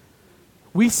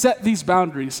 We set these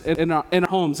boundaries in our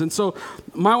homes. And so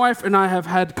my wife and I have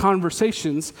had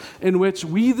conversations in which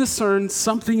we discern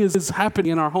something is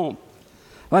happening in our home.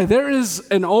 Like there is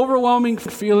an overwhelming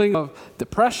feeling of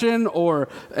depression or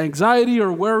anxiety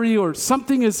or worry, or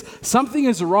something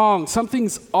is wrong,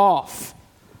 something's off.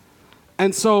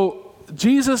 And so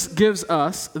Jesus gives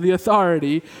us the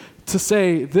authority to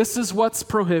say this is what's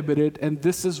prohibited and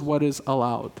this is what is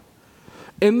allowed.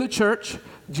 In the church,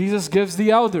 Jesus gives the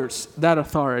elders that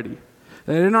authority.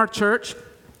 And in our church,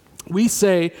 we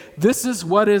say this is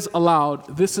what is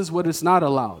allowed, this is what is not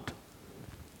allowed.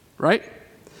 Right?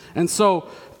 And so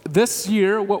this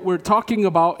year, what we're talking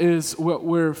about is what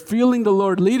we're feeling the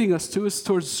Lord leading us to is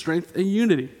towards strength and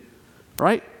unity.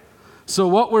 Right? So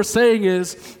what we're saying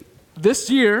is, this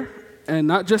year, and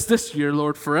not just this year,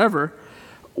 Lord, forever,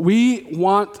 we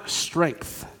want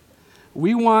strength.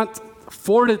 We want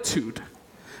fortitude.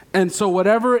 And so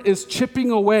whatever is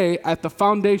chipping away at the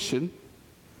foundation,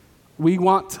 we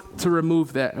want to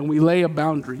remove that. And we lay a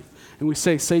boundary. And we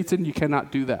say, Satan, you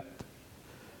cannot do that.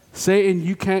 Satan,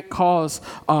 you can't cause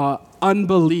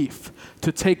unbelief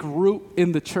to take root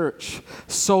in the church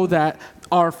so that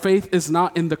our faith is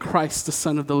not in the Christ, the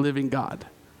Son of the living God.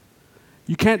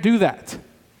 You can't do that.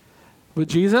 But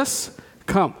Jesus,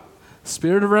 come.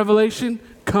 Spirit of revelation,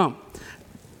 come.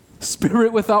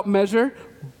 Spirit without measure,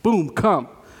 boom, come.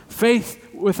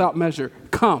 Faith without measure,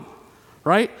 come.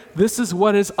 Right? This is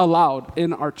what is allowed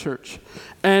in our church.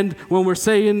 And when we're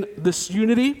saying this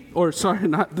unity,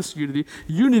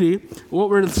 unity, what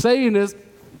we're saying is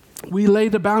we lay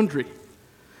the boundary.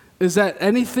 Is that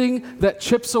anything that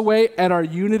chips away at our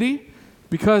unity,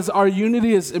 because our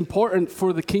unity is important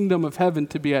for the kingdom of heaven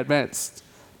to be advanced.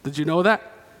 Did you know that?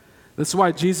 That's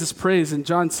why Jesus prays in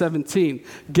John 17,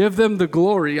 give them the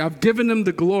glory. I've given them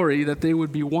the glory that they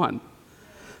would be one.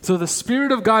 So the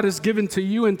Spirit of God is given to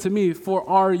you and to me for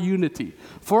our unity,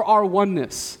 for our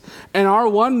oneness. And our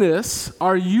oneness,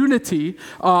 our unity,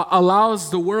 allows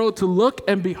the world to look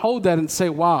and behold that and say,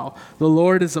 wow, the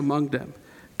Lord is among them.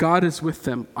 God is with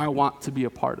them. I want to be a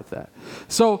part of that.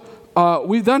 So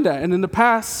we've done that. And in the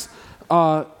past,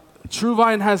 True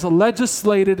Vine has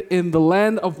legislated in the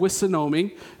land of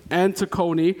Wissinoming and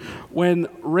Tacony when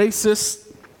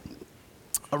racist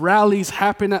rallies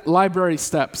happen at library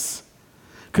steps.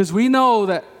 Because we know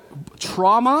that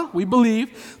trauma, we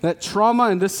believe that trauma,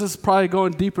 and this is probably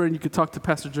going deeper, and you could talk to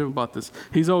Pastor Jim about this.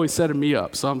 He's always setting me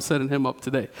up, so I'm setting him up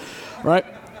today, right?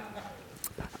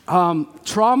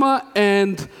 Trauma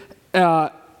and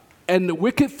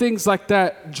wicked things like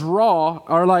that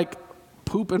are like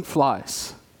poop and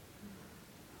flies,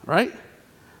 right?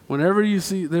 Whenever you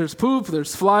see there's poop,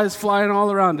 there's flies flying all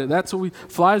around it.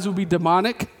 Flies will be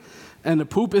demonic, and the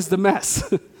poop is the mess.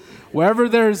 Wherever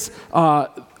there's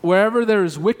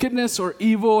wickedness or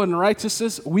evil and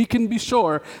righteousness, we can be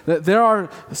sure that there are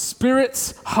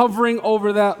spirits hovering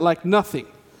over that like nothing.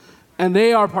 And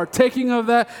they are partaking of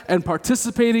that and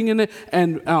participating in it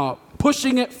and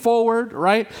pushing it forward,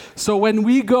 right? So when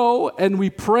we go and we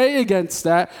pray against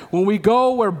that, when we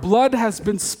go where blood has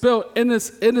been spilled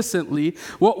innocently,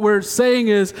 what we're saying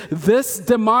is this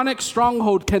demonic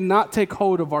stronghold cannot take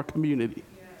hold of our community.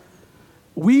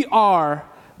 We are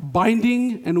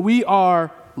binding and we are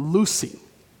loosing.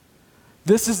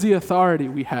 This is the authority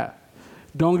we have.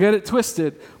 Don't get it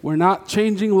twisted. We're not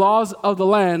changing laws of the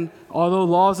land, although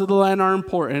laws of the land are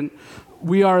important.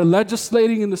 We are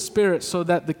legislating in the spirit so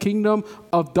that the kingdom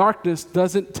of darkness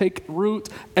doesn't take root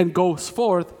and goes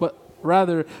forth, but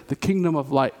rather the kingdom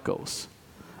of light goes.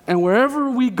 And wherever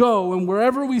we go and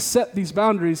wherever we set these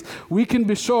boundaries, we can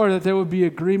be sure that there will be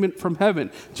agreement from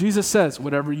heaven. Jesus says,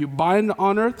 whatever you bind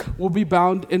on earth will be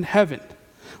bound in heaven.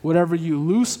 Whatever you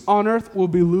loose on earth will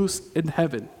be loosed in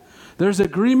heaven. There's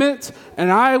agreement,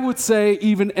 and I would say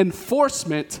even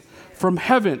enforcement from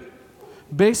heaven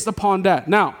based upon that.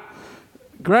 Now,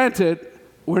 granted,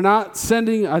 we're not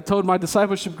sending, I told my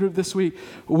discipleship group this week,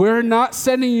 we're not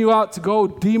sending you out to go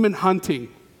demon hunting,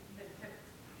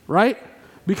 right?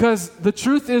 Because the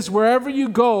truth is, wherever you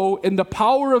go in the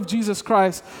power of Jesus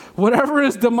Christ, whatever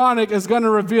is demonic is going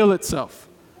to reveal itself.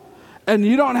 And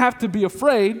you don't have to be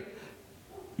afraid.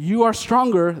 You are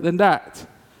stronger than that.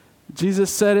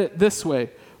 Jesus said it this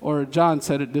way, or John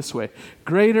said it this way.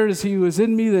 Greater is he who is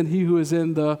in me than he who is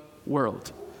in the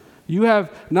world. You have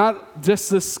not just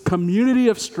this community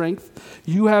of strength,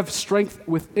 you have strength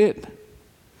within,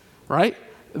 right?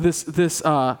 This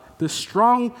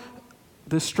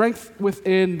strength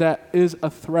within that is a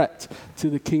threat to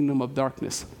the kingdom of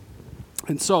darkness.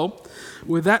 And so,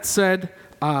 with that said,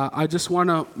 I just want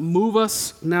to move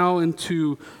us now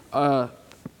into,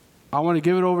 I want to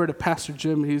give it over to Pastor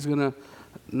Jim. He's going to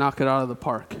knock it out of the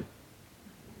park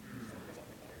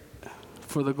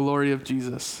for the glory of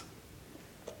Jesus.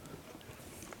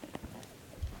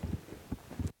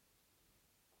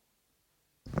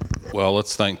 Well,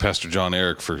 let's thank Pastor John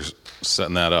Eric for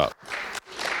setting that up.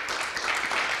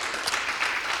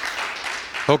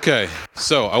 Okay,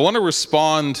 so I want to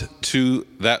respond to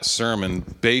that sermon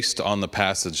based on the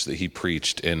passage that he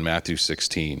preached in Matthew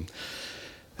 16.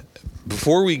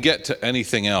 Before we get to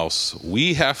anything else,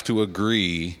 we have to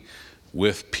agree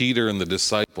with Peter and the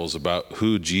disciples about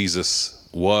who Jesus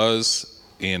was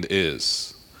and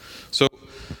is. So,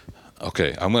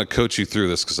 okay, I'm going to coach you through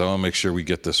this because I want to make sure we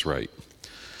get this right.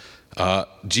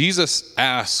 Jesus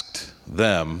asked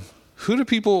them, who do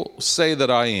people say that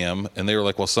I am? And they were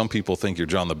like, well, some people think you're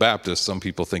John the Baptist. Some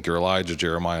people think you're Elijah,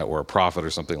 Jeremiah, or a prophet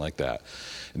or something like that.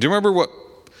 Do you remember what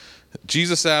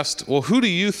Jesus asked? Well, who do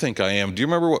you think I am? Do you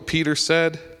remember what Peter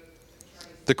said?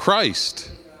 The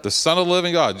Christ, the Son of the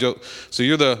living God. So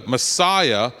you're the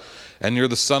Messiah and you're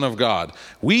the Son of God.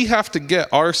 We have to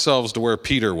get ourselves to where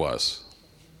Peter was.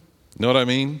 You know what I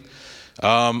mean?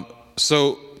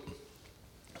 So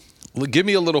give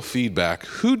me a little feedback.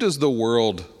 Who does the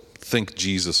world think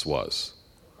Jesus was?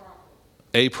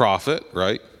 A prophet,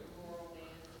 right?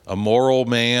 A moral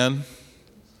man.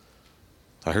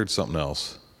 I heard something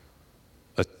else.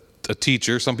 A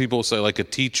teacher. Some people say like a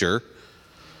teacher.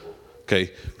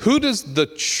 Okay. Who does the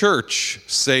church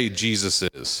say Jesus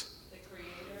is?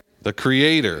 The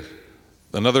Creator.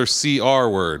 Another CR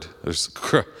word. There's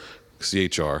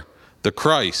CHR. The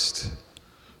Christ.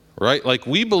 Right? Like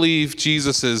we believe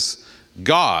Jesus is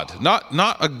God.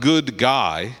 Not a good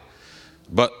guy,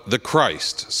 but the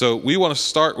Christ. So we want to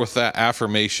start with that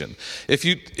affirmation. If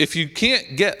you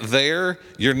can't get there,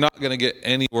 you're not going to get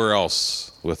anywhere else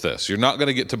with this. You're not going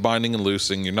to get to binding and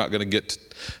loosing. You're not going to get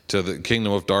to the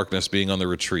kingdom of darkness being on the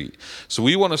retreat. So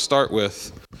we want to start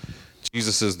with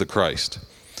Jesus is the Christ.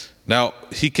 Now,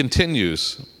 he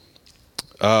continues.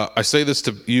 I say this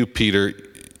to you, Peter.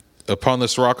 Upon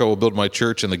this rock I will build my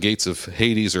church, and the gates of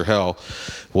Hades or hell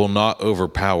will not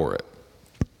overpower it.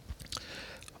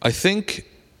 I think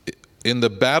in the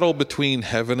battle between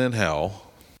heaven and hell,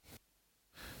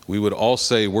 we would all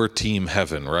say we're team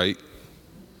heaven, right?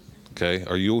 Okay,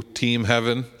 are you team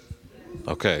heaven?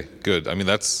 Okay, good. I mean,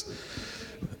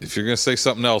 if you're going to say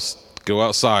something else, go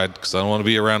outside, because I don't want to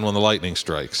be around when the lightning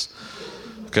strikes.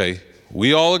 Okay,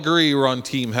 we all agree we're on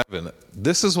team heaven.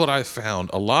 This is what I found.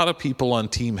 A lot of people on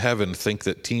team heaven think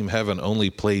that team heaven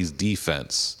only plays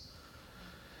defense,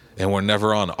 and we're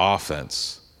never on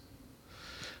offense.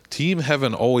 Team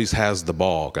heaven always has the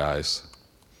ball, guys.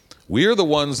 We are the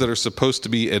ones that are supposed to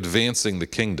be advancing the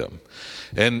kingdom.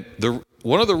 And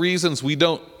one of the reasons we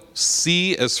don't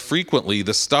see as frequently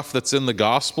the stuff that's in the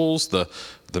Gospels, the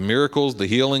miracles, the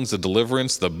healings, the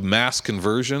deliverance, the mass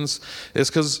conversions, is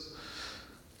because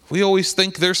we always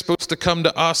think they're supposed to come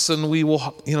to us and we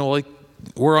will, like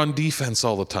we're on defense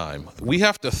all the time. We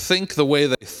have to think the way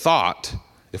they thought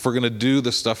if we're going to do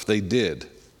the stuff they did.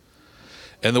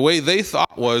 And the way they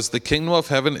thought was the kingdom of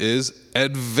heaven is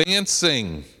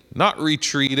advancing, not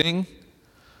retreating.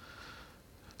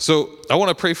 So I want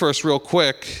to pray for us real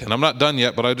quick, and I'm not done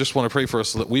yet, but I just want to pray for us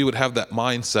so that we would have that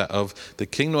mindset of the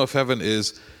kingdom of heaven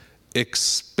is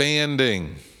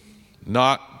expanding,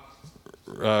 not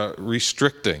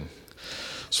restricting.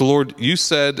 So Lord, you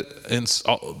said in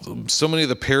so many of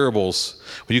the parables,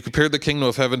 when you compared the kingdom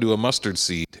of heaven to a mustard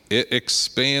seed, it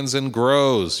expands and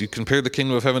grows. You compare the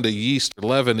kingdom of heaven to yeast or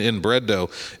leaven in bread dough,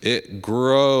 it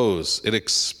grows, it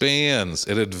expands,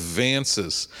 it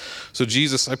advances. So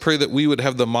Jesus, I pray that we would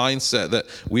have the mindset that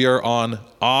we are on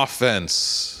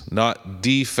offense, not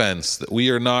defense, that we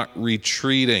are not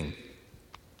retreating.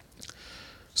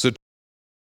 So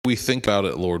we think about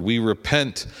it, Lord. We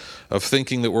repent of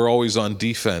thinking that we're always on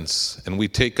defense, and we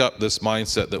take up this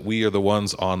mindset that we are the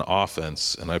ones on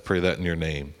offense, and I pray that in your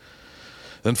name.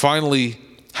 Then finally,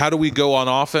 how do we go on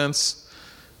offense?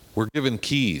 We're given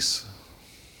keys,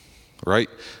 right?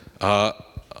 I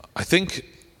think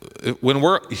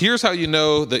here's how you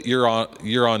know that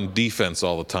you're on defense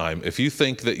all the time. If you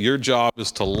think that your job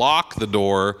is to lock the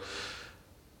door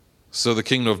so the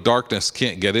kingdom of darkness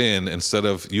can't get in, instead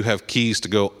of you have keys to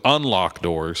go unlock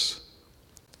doors,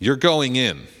 you're going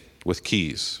in with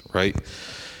keys, right?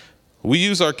 We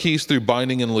use our keys through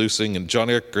binding and loosing, and John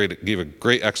Eric gave a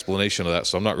great explanation of that,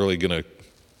 so I'm not really going to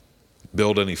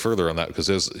build any further on that because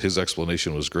his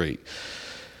explanation was great.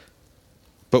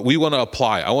 But we want to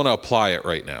apply. I want to apply it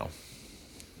right now.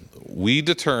 We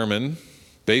determine,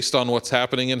 based on what's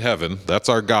happening in heaven, that's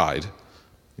our guide.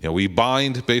 We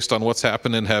bind based on what's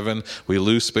happened in heaven. We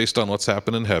loose based on what's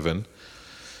happened in heaven.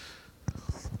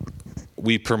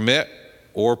 We permit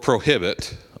or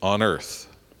prohibit on earth.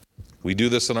 We do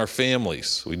this in our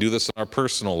families. We do this in our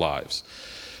personal lives.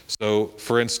 So,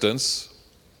 for instance,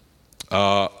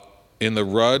 in the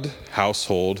Rudd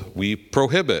household, we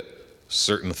prohibit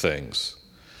certain things,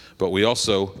 but we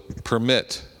also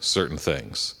permit certain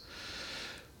things.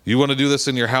 You want to do this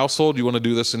in your household, you want to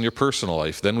do this in your personal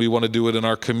life. Then we want to do it in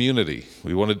our community.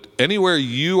 Anywhere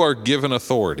you are given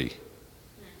authority,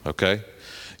 okay?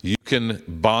 You can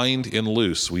bind and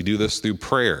loose. We do this through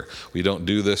prayer. We don't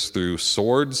do this through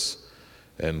swords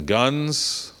and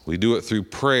guns. We do it through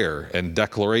prayer and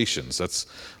declarations. That's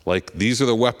like, these are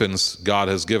the weapons God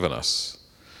has given us.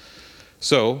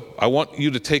 So I want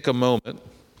you to take a moment.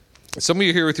 Some of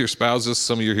you are here with your spouses,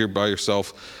 some of you are here by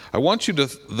yourself. I want you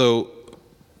to, though,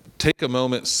 take a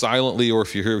moment silently, or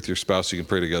if you're here with your spouse, you can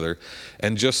pray together,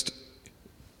 and just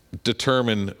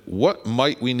determine what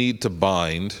might we need to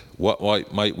bind,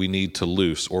 what might we need to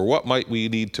loose, or what might we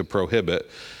need to prohibit,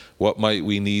 what might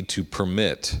we need to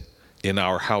permit in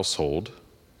our household.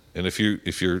 And if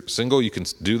you're single, you can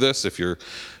do this. If you're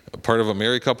part of a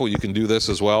married couple, you can do this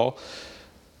as well.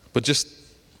 But just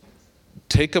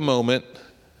take a moment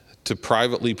to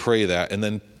privately pray that, and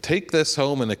then take this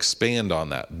home and expand on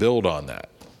that, build on that.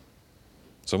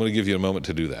 So I'm going to give you a moment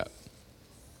to do that.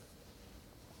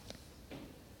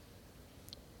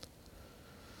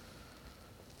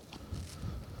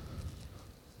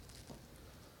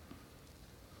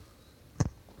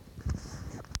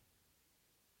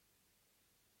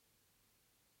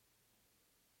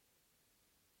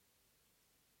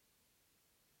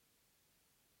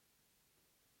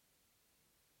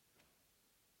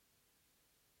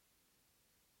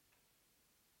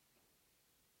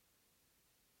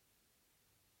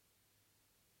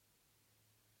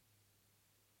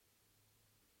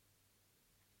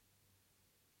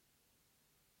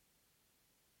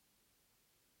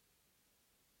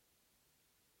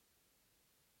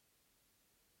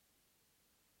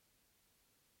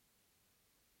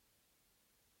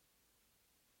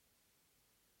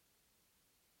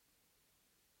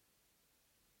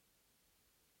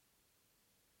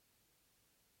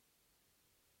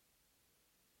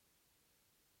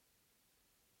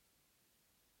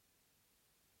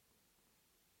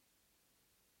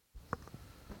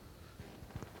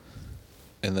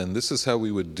 And then this is how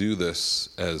we would do this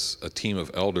as a team of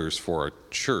elders for our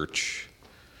church.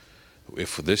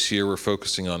 If this year we're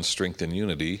focusing on strength and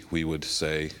unity, we would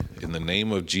say, in the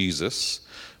name of Jesus,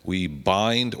 we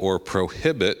bind or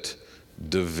prohibit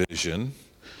division.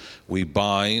 We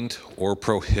bind or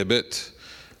prohibit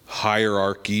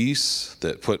hierarchies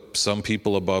that put some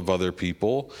people above other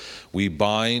people. We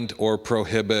bind or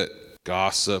prohibit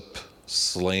gossip,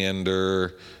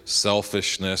 slander,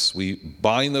 selfishness. We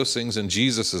bind those things in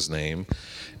Jesus' name,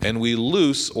 and we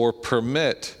loose or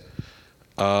permit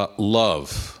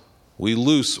love. We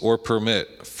loose or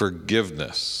permit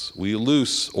forgiveness. We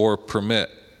loose or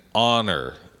permit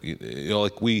honor.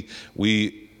 Like we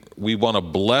want to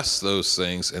bless those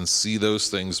things and see those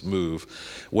things move.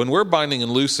 When we're binding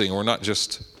and loosing, we're not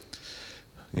just,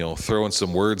 throwing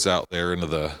some words out there into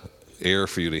the air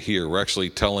for you to hear. We're actually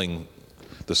telling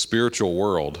the spiritual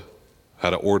world how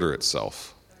to order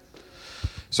itself.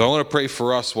 So I want to pray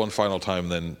for us one final time,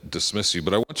 then dismiss you.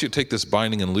 But I want you to take this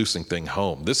binding and loosing thing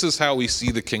home. This is how we see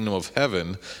the kingdom of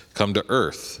heaven come to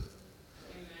earth.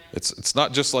 It's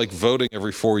not just like voting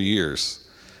every 4 years.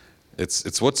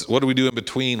 It's what do we do in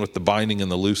between with the binding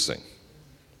and the loosing?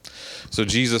 So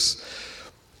Jesus,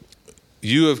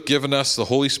 you have given us the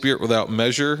Holy Spirit without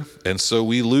measure, and so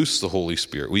we loose the Holy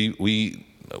Spirit. We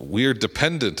are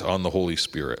dependent on the Holy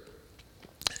Spirit.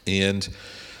 And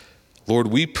Lord,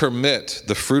 we permit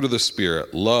the fruit of the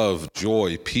Spirit, love,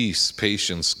 joy, peace,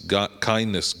 patience,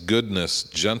 kindness, goodness,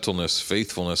 gentleness,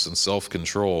 faithfulness, and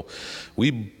self-control.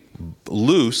 We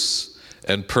loose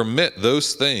and permit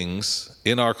those things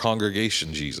in our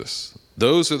congregation, Jesus.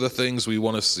 Those are the things we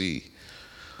want to see.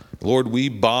 Lord, we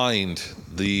bind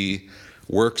the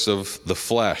works of the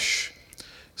flesh,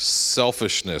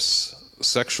 selfishness,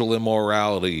 sexual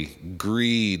immorality,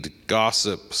 greed,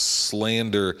 gossip,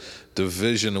 slander,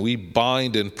 division. We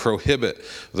bind and prohibit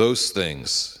those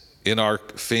things in our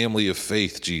family of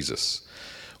faith, Jesus.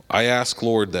 I ask,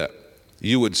 Lord, that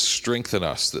you would strengthen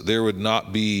us, that there would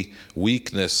not be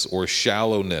weakness or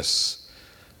shallowness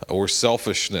or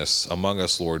selfishness among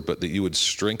us, Lord, but that you would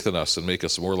strengthen us and make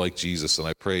us more like Jesus. And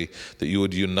I pray that you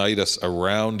would unite us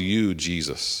around you,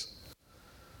 Jesus,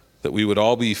 that we would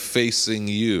all be facing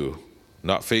you,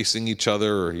 not facing each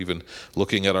other or even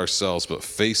looking at ourselves, but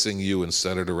facing you and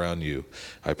centered around you.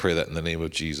 I pray that in the name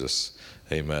of Jesus.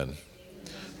 Amen.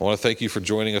 I want to thank you for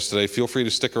joining us today. Feel free to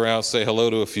stick around, say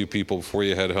hello to a few people before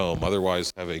you head home.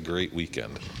 Otherwise, have a great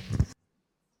weekend.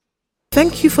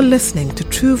 Thank you for listening to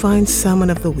True Vine's Sermon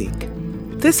of the Week.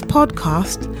 This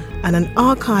podcast and an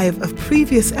archive of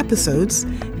previous episodes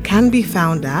can be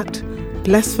found at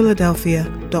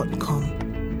blessphiladelphia.com.